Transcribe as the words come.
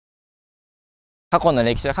過去の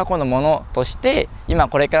歴史は過去のものとして、今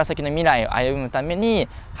これから先の未来を歩むために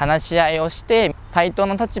話し合いをして対等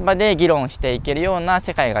の立場で議論していけるような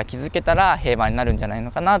世界が築けたら平和になるんじゃない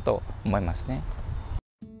のかなと思いますね。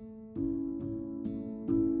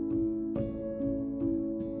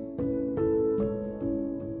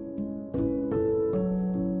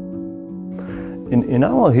In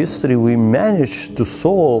our history, we managed to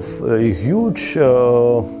solve huge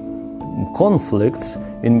conflicts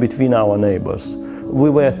in between our neighbors. We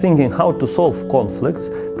were thinking how to solve conflicts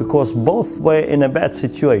because both were in a bad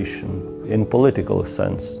situation in political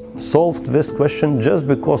sense. Solved this question just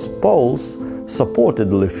because Poles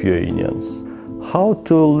supported Lithuanians. How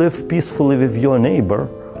to live peacefully with your neighbor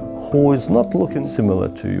who is not looking similar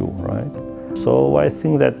to you, right? So I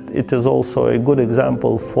think that it is also a good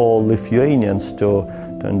example for Lithuanians to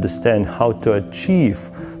understand how to achieve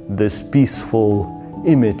this peaceful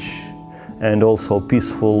image and also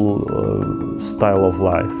peaceful style of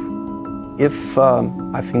life. If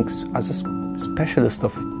I think as a specialist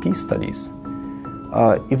of peace studies,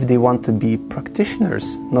 if they want to be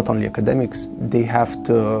practitioners, not only academics, they have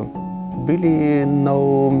to really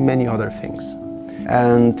know many other things.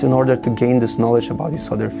 And in order to gain this knowledge about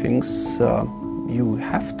these other things, you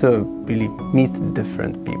have to really meet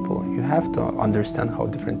different people. You have to understand how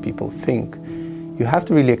different people think. You have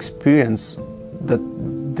to really experience that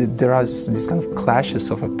there are these kind of clashes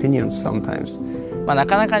of opinions sometimes. な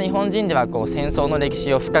かなか日本人では戦争の歴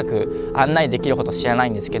史を深く案内できるほど知らな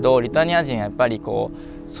いんですけど、リトアニア人はやっぱり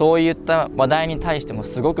そういった話題に対しても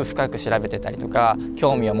すごく深く調べてたりとか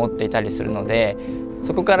興味を持っていたりするので、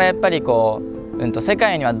そこからやっぱり世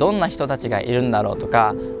界にはどんな人たちがいるんだろうと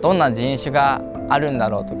か、どんな人種があるんだ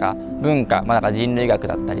ろうとか、文化、だから人類学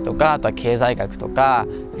だったりとか、あとは経済学とか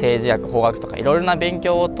政治学、法学とかいろいろな勉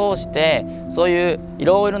強を通して、そういうい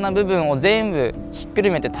ろいろな部分を全部ひっく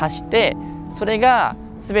るめて足して、それが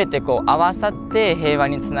全て合わさって平和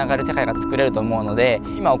につながる世界が作れると思うので、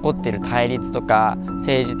今起こっている対立とか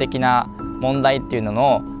政治的な問題っていうの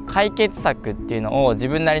の解決策っていうのを自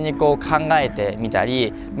分なりに考えてみた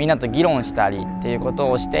り、みんなと議論したりっていうこ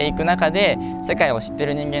とをしていく中で、世界を知って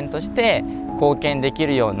る人間として貢献でき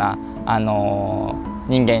るような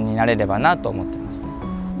人間になれればなと思ってますね。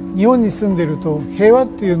日本に住んでいると平和っ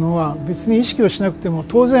ていうのは別に意識をしなくても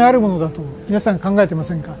当然あるものだと皆さん考えてま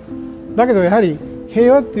せんか？だけどやはり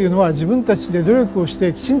平和っていうのは自分たちで努力をし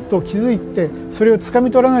てきちんと築いて、それをつか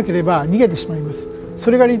み取らなければ逃げてしまいます。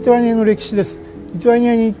それがリトアニアの歴史です。リトアニ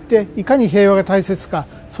アに行っていかに平和が大切か、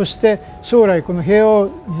そして将来この平和を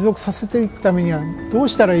持続させていくためにはどう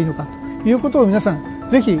したらいいのかということを皆さん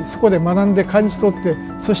ぜひそこで学んで感じ取って、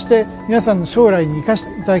そして皆さんの将来に生かし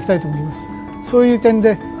ていただきたいと思います。そういう点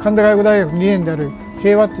で神田外語大学の理念である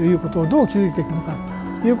平和ということをどう築いていくのか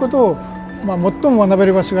ということを、最も学べ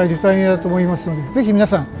る場所がリトアニアだと思いますので、ぜひ皆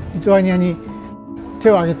さんリトアニアに手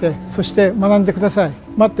を挙げて、そして学んでください。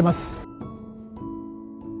待ってます。